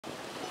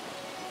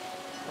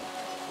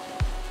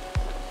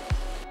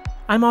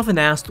I'm often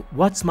asked,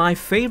 what's my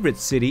favorite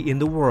city in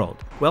the world?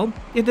 Well,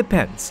 it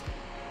depends.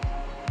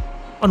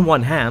 On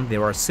one hand,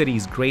 there are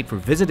cities great for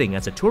visiting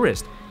as a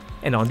tourist,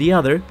 and on the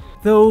other,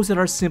 those that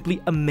are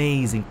simply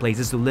amazing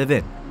places to live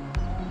in.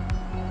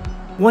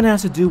 One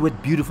has to do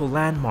with beautiful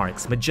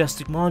landmarks,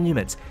 majestic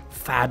monuments,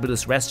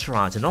 fabulous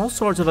restaurants, and all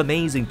sorts of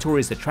amazing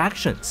tourist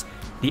attractions.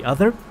 The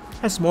other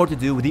has more to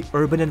do with the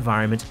urban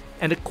environment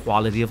and the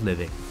quality of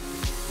living.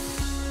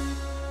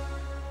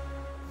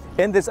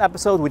 In this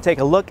episode, we take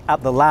a look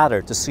at the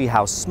latter to see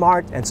how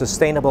smart and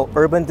sustainable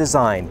urban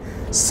design,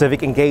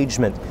 civic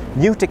engagement,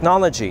 new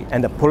technology,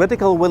 and the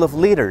political will of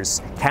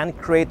leaders can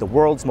create the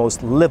world's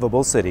most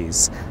livable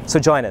cities. So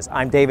join us.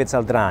 I'm David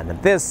Celdran,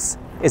 and this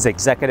is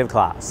Executive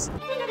Class.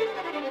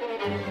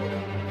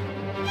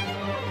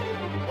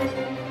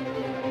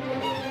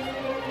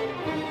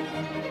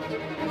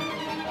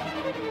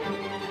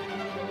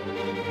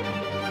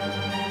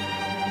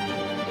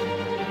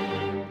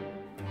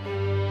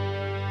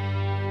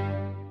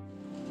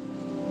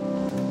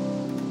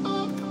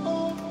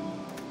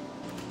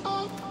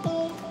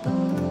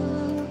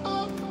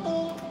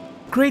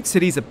 Great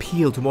cities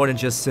appeal to more than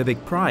just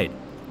civic pride.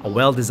 A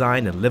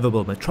well-designed and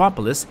livable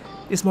metropolis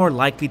is more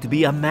likely to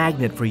be a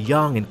magnet for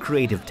young and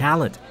creative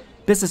talent,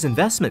 business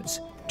investments,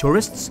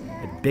 tourists,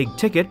 and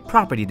big-ticket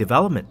property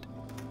development.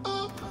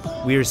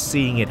 We're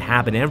seeing it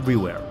happen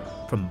everywhere,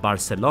 from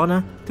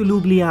Barcelona to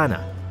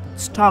Ljubljana,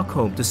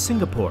 Stockholm to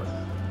Singapore,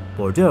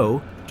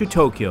 Bordeaux to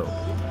Tokyo.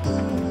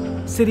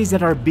 Cities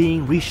that are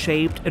being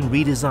reshaped and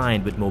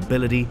redesigned with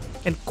mobility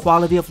and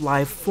quality of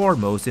life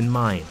foremost in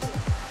mind.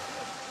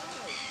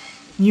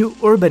 New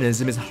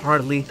urbanism is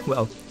hardly,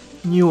 well,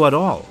 new at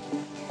all.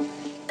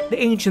 The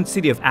ancient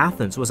city of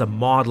Athens was a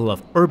model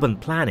of urban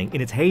planning in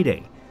its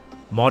heyday.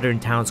 Modern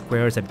town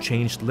squares have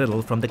changed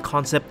little from the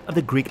concept of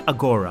the Greek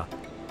agora,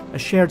 a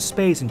shared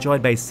space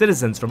enjoyed by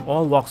citizens from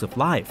all walks of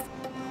life.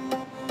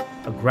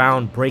 A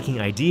groundbreaking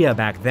idea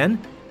back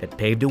then that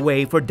paved the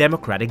way for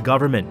democratic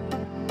government.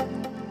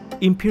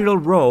 Imperial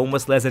Rome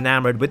was less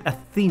enamored with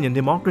Athenian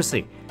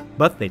democracy,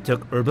 but they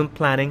took urban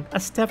planning a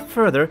step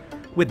further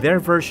with their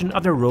version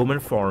of the Roman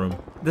Forum,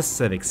 the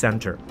Civic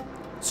Center,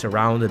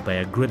 surrounded by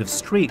a grid of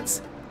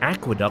streets,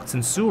 aqueducts,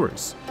 and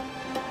sewers.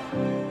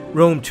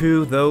 Rome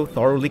too, though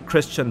thoroughly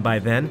Christian by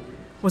then,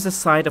 was the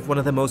site of one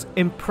of the most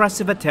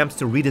impressive attempts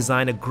to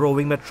redesign a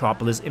growing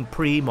metropolis in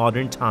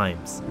pre-modern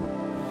times.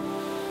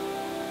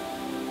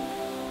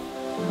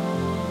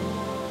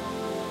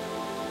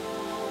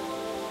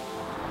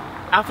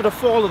 After the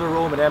fall of the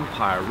Roman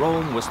Empire,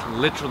 Rome was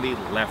literally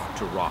left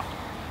to rot.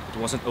 It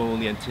wasn't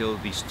only until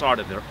the start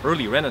of the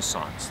early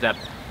Renaissance that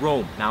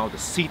Rome, now the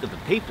seat of the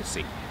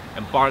papacy,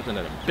 embarked on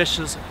an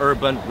ambitious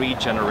urban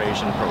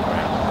regeneration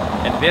program.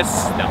 And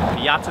this, the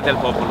Piazza del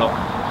Popolo,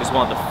 is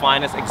one of the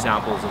finest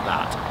examples of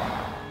that.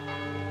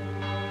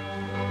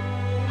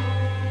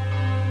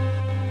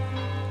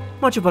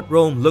 Much of what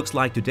Rome looks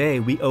like today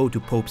we owe to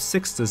Pope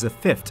Sixtus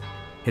V.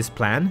 His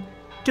plan?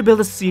 To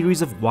build a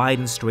series of wide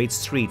and straight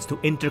streets to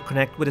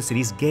interconnect with the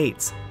city's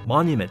gates,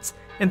 monuments,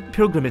 and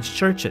pilgrimage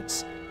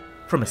churches.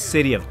 From a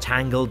city of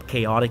tangled,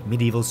 chaotic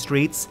medieval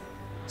streets,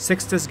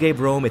 Sixtus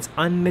gave Rome its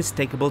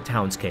unmistakable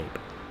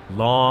townscape,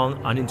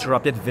 long,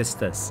 uninterrupted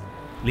vistas,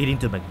 leading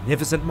to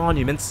magnificent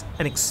monuments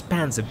and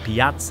expansive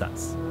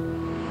piazzas.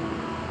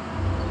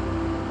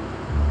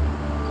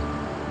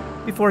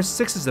 Before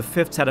Sixtus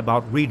V set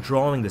about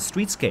redrawing the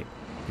streetscape,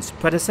 his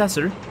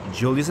predecessor,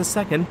 Julius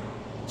II,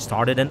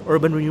 started an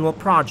urban renewal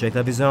project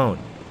of his own.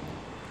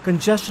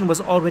 Congestion was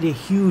already a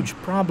huge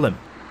problem,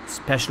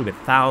 especially with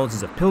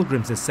thousands of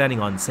pilgrims descending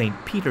on St.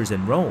 Peter's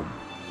in Rome.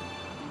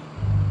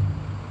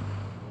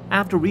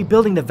 After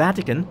rebuilding the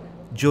Vatican,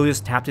 Julius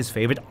tapped his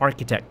favorite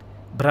architect,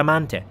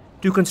 Bramante,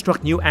 to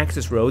construct new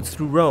access roads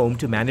through Rome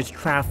to manage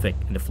traffic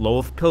and the flow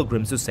of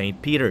pilgrims to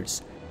St. Peter's.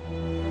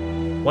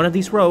 One of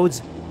these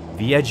roads,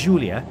 Via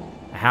Giulia,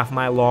 a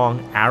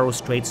half-mile-long,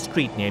 arrow-straight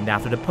street named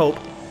after the Pope,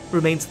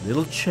 remains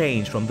little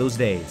changed from those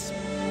days.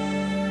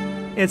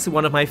 It's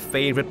one of my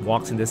favorite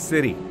walks in the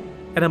city,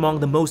 and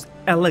among the most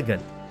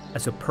elegant, a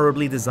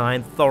superbly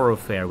designed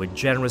thoroughfare with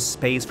generous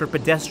space for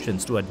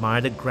pedestrians to admire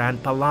the grand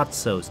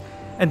palazzos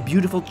and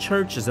beautiful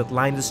churches that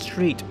line the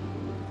street,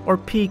 or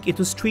peek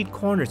into street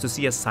corners to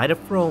see a side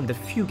of Rome that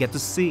few get to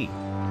see.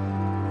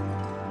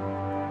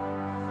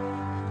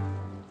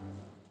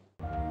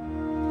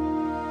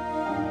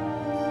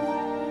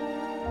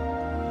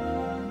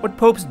 What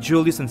Popes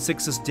Julius and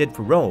Sixtus did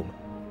for Rome,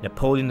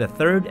 Napoleon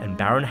III and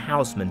Baron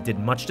Haussmann did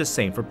much the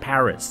same for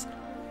Paris.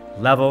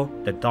 Level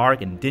the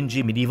dark and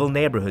dingy medieval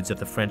neighborhoods of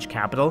the French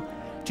capital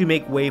to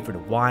make way for the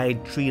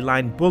wide,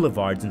 tree-lined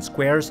boulevards and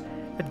squares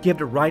that give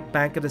the right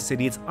bank of the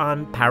city its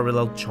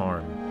unparalleled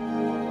charm.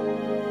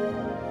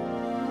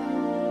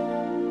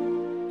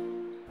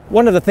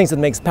 One of the things that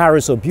makes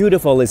Paris so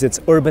beautiful is its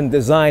urban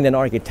design and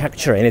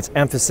architecture, and its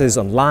emphasis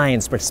on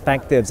lines,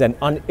 perspectives, and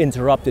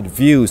uninterrupted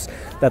views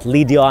that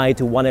lead the eye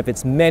to one of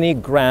its many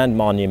grand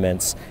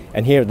monuments.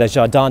 And here at the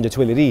Jardin des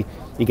Tuileries,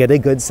 you get a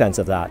good sense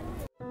of that.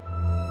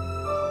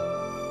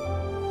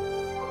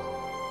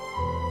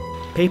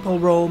 Papal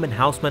Rome and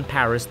Haussmann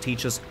Paris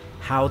teach us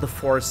how the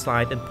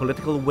foresight and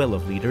political will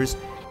of leaders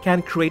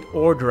can create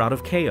order out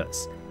of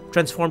chaos,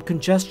 transform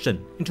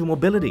congestion into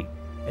mobility,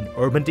 and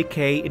urban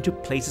decay into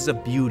places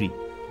of beauty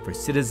for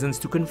citizens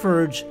to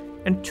converge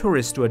and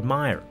tourists to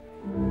admire.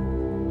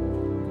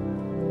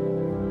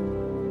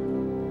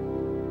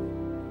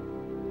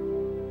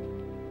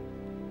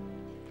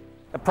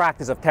 The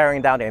practice of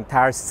tearing down the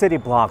entire city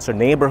blocks or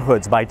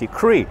neighborhoods by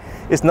decree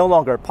is no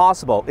longer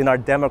possible in our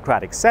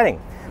democratic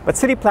setting, but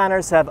city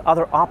planners have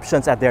other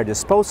options at their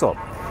disposal.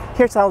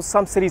 Here's how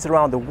some cities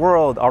around the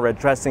world are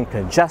addressing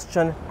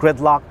congestion,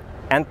 gridlock,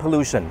 and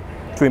pollution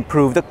to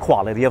improve the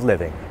quality of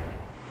living.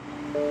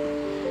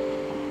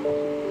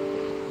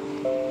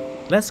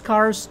 Less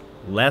cars,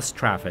 less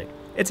traffic.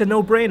 It's a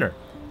no-brainer.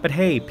 But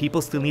hey,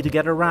 people still need to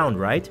get around,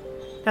 right?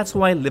 That's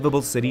why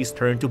livable cities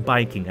turn to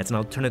biking as an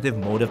alternative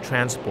mode of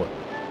transport.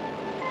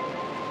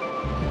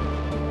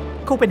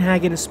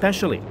 Copenhagen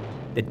especially.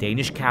 The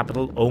Danish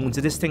capital owns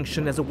a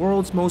distinction as the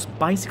world's most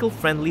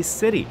bicycle-friendly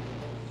city.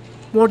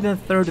 More than a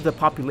third of the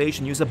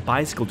population use a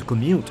bicycle to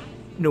commute.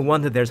 No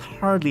wonder there's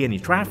hardly any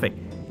traffic,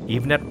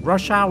 even at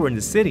rush hour in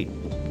the city.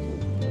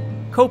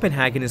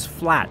 Copenhagen is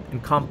flat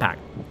and compact,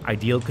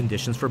 ideal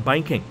conditions for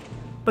biking.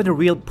 But the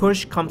real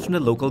push comes from the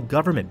local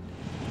government.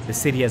 The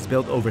city has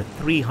built over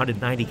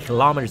 390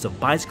 kilometers of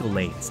bicycle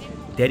lanes,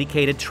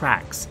 dedicated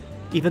tracks,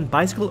 even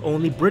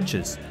bicycle-only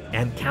bridges,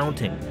 and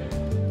counting.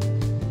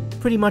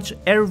 Pretty much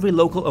every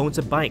local owns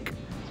a bike,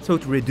 so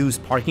to reduce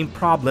parking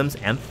problems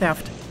and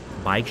theft,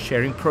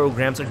 bike-sharing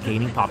programs are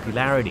gaining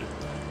popularity.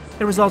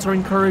 The results are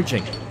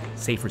encouraging: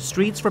 safer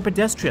streets for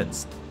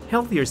pedestrians,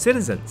 healthier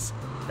citizens,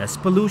 less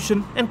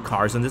pollution, and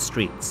cars on the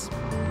streets.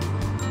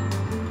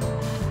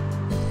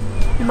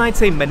 You might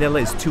say Manila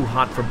is too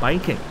hot for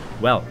biking.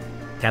 Well,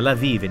 Tel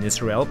Aviv in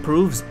Israel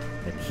proves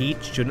that heat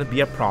shouldn't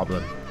be a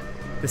problem.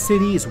 The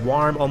city is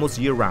warm almost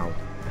year-round,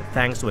 and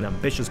thanks to an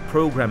ambitious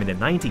program in the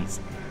 90s,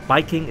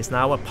 biking is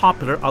now a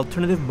popular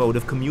alternative mode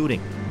of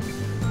commuting.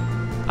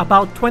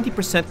 About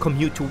 20%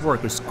 commute to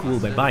work or school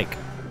by bike,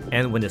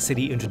 and when the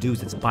city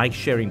introduced its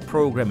bike-sharing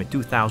program in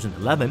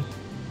 2011,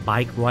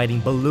 bike riding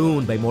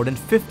ballooned by more than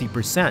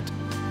 50%.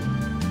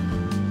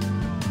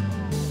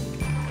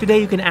 Today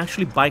you can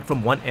actually bike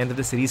from one end of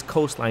the city's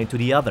coastline to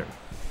the other,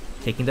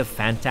 taking the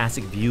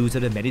fantastic views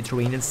of the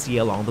Mediterranean Sea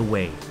along the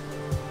way.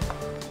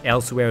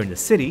 Elsewhere in the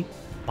city,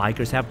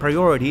 bikers have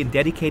priority in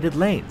dedicated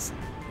lanes,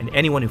 and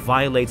anyone who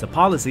violates a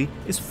policy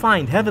is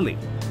fined heavily.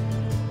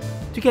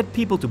 To get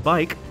people to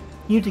bike,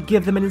 you need to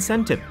give them an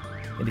incentive.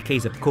 In the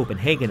case of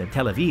Copenhagen and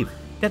Tel Aviv,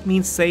 that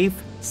means safe,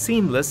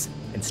 seamless,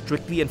 and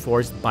strictly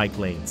enforced bike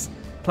lanes,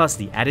 plus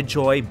the added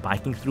joy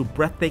biking through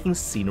breathtaking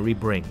scenery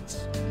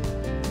brings.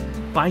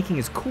 Biking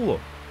is cool,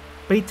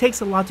 but it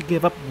takes a lot to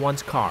give up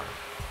one's car.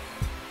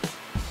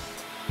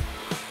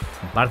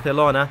 In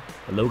Barcelona,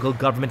 the local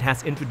government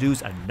has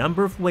introduced a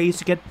number of ways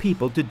to get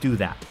people to do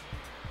that.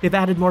 They've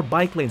added more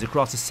bike lanes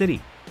across the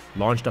city,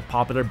 launched a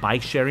popular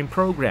bike-sharing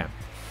program,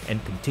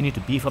 and continue to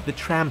beef up the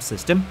tram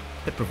system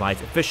that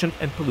provides efficient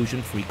and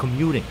pollution-free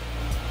commuting.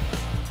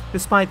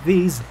 Despite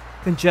these,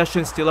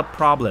 congestion is still a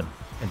problem,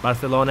 and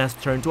Barcelona has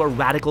turned to a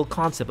radical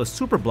concept of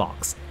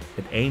superblocks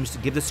that aims to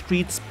give the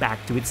streets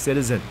back to its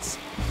citizens.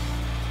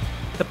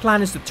 The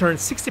plan is to turn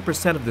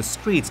 60% of the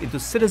streets into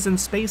citizen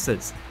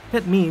spaces.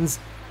 That means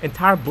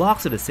entire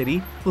blocks of the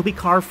city will be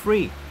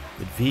car-free,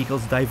 with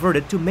vehicles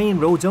diverted to main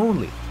roads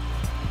only.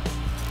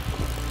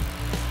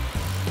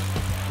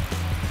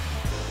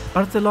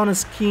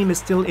 Barcelona's scheme is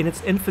still in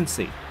its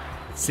infancy.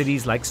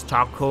 Cities like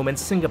Stockholm and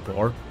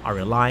Singapore are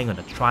relying on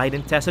a tried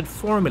and tested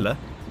formula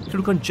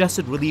through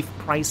congested relief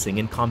pricing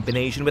in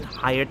combination with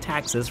higher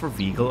taxes for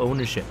vehicle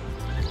ownership.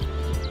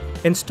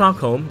 In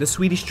Stockholm, the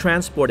Swedish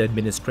Transport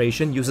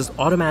Administration uses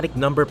automatic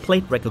number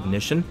plate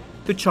recognition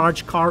to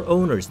charge car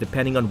owners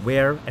depending on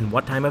where and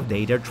what time of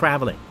day they're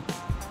traveling.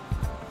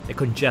 The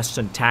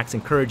congestion tax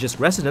encourages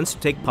residents to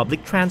take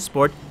public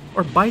transport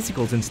or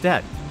bicycles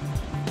instead.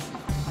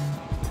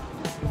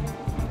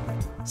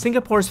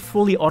 Singapore's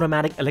fully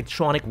automatic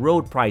electronic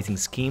road pricing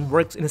scheme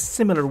works in a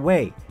similar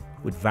way,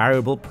 with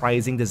variable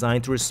pricing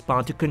designed to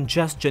respond to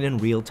congestion in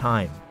real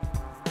time.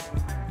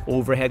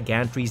 Overhead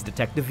gantries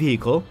detect the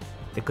vehicle,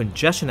 the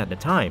congestion at the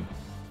time,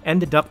 and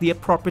deduct the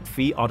appropriate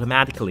fee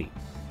automatically.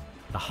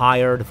 The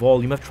higher the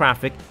volume of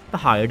traffic, the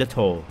higher the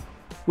toll,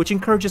 which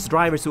encourages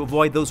drivers to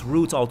avoid those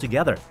routes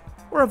altogether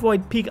or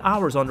avoid peak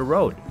hours on the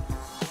road.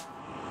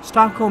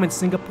 Stockholm and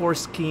Singapore's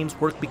schemes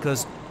work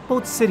because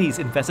both cities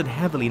invested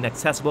heavily in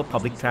accessible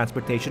public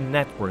transportation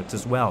networks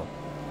as well.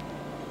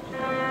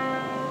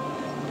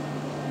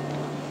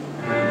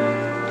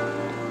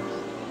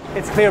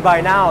 It's clear by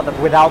now that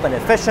without an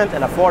efficient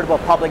and affordable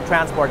public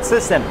transport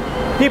system,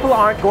 people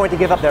aren't going to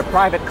give up their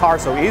private car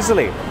so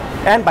easily.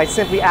 And by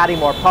simply adding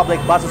more public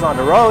buses on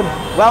the road,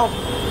 well,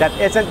 that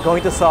isn't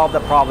going to solve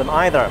the problem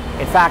either.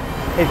 In fact,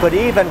 it could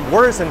even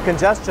worsen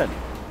congestion.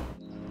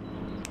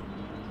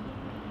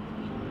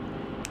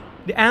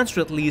 The answer,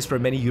 at least for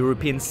many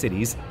European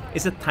cities,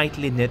 is a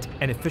tightly knit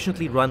and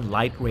efficiently run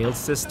light rail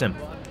system.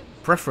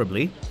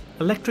 preferably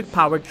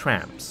electric-powered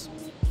trams.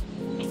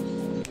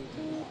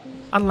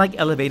 Unlike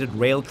elevated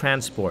rail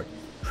transport,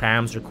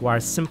 trams require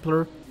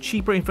simpler,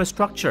 cheaper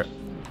infrastructure.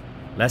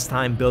 Less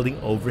time building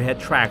overhead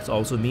tracks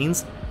also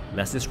means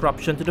less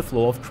disruption to the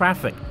flow of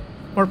traffic,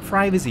 more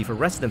privacy for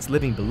residents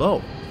living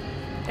below,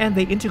 and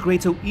they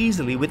integrate so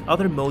easily with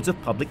other modes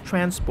of public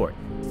transport.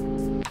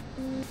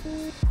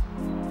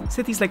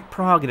 Cities like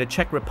Prague in the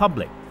Czech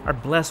Republic are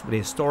blessed with a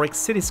historic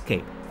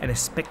cityscape and a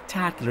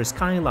spectacular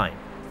skyline.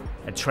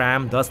 A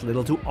tram does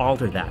little to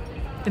alter that,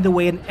 in the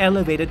way an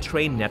elevated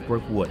train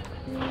network would.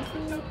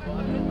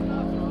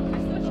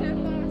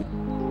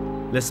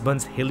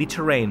 Lisbon's hilly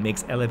terrain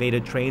makes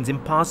elevated trains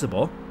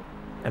impossible,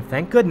 and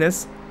thank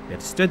goodness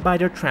they've stood by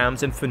their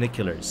trams and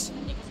funiculars.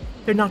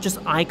 They're not just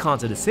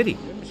icons of the city,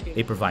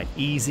 they provide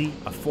easy,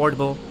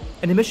 affordable,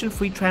 and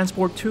emission-free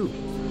transport too.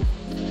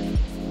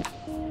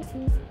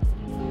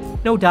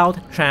 No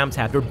doubt, trams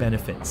have their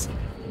benefits,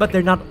 but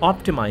they're not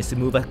optimized to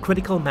move a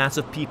critical mass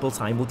of people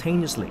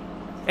simultaneously,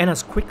 and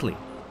as quickly,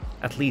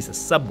 at least as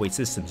subway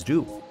systems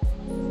do.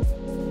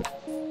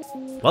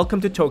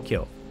 Welcome to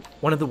Tokyo,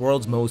 one of the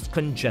world's most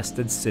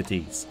congested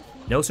cities.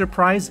 No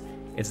surprise,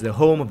 it's the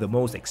home of the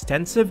most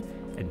extensive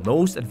and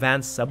most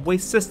advanced subway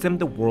system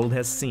the world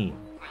has seen.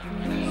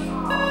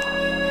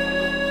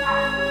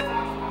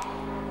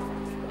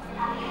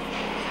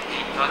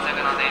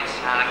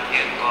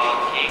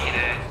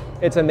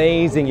 It's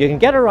amazing. You can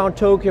get around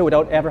Tokyo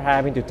without ever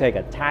having to take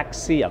a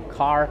taxi, a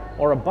car,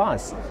 or a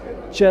bus,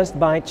 just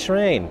by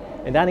train.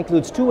 And that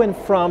includes to and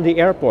from the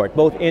airport,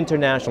 both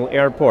international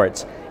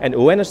airports. And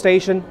Ueno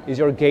Station is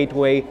your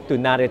gateway to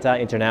Narita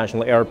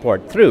International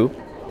Airport through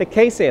the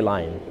Keisei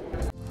line.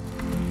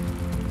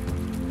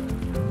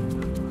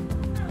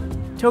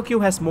 Tokyo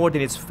has more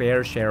than its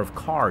fair share of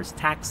cars,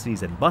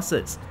 taxis, and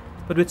buses.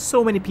 But with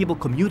so many people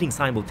commuting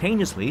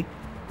simultaneously,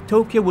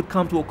 Tokyo would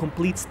come to a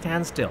complete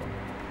standstill,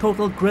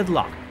 total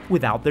gridlock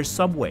without their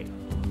subway.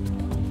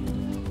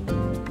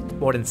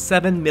 More than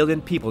 7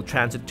 million people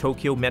transit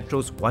Tokyo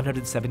Metro's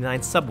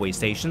 179 subway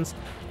stations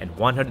and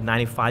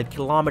 195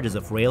 kilometers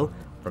of rail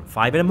from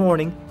 5 in the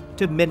morning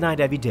to midnight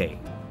every day.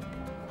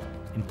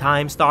 In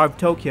time-starved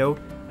Tokyo,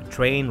 a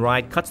train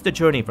ride cuts the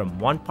journey from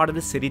one part of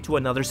the city to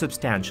another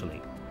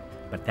substantially.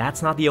 But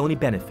that's not the only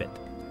benefit.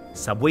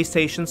 Subway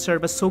stations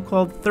serve as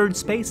so-called third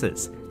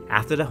spaces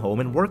after the home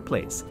and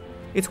workplace.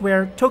 It's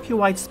where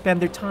Tokyoites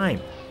spend their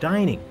time,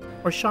 dining,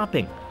 or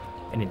shopping,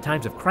 and in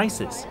times of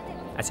crisis,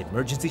 as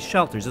emergency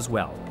shelters as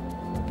well.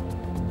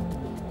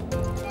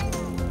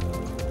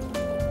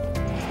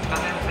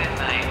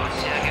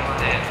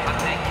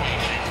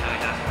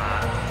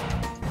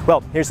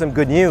 Well, here's some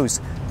good news.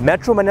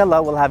 Metro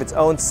Manila will have its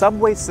own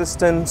subway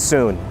system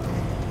soon,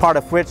 part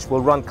of which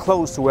will run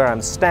close to where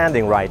I'm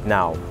standing right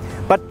now.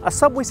 But a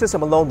subway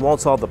system alone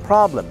won't solve the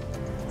problem.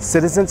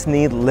 Citizens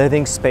need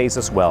living space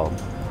as well.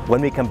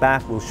 When we come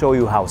back, we'll show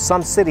you how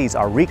some cities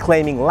are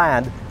reclaiming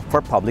land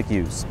for public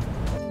use.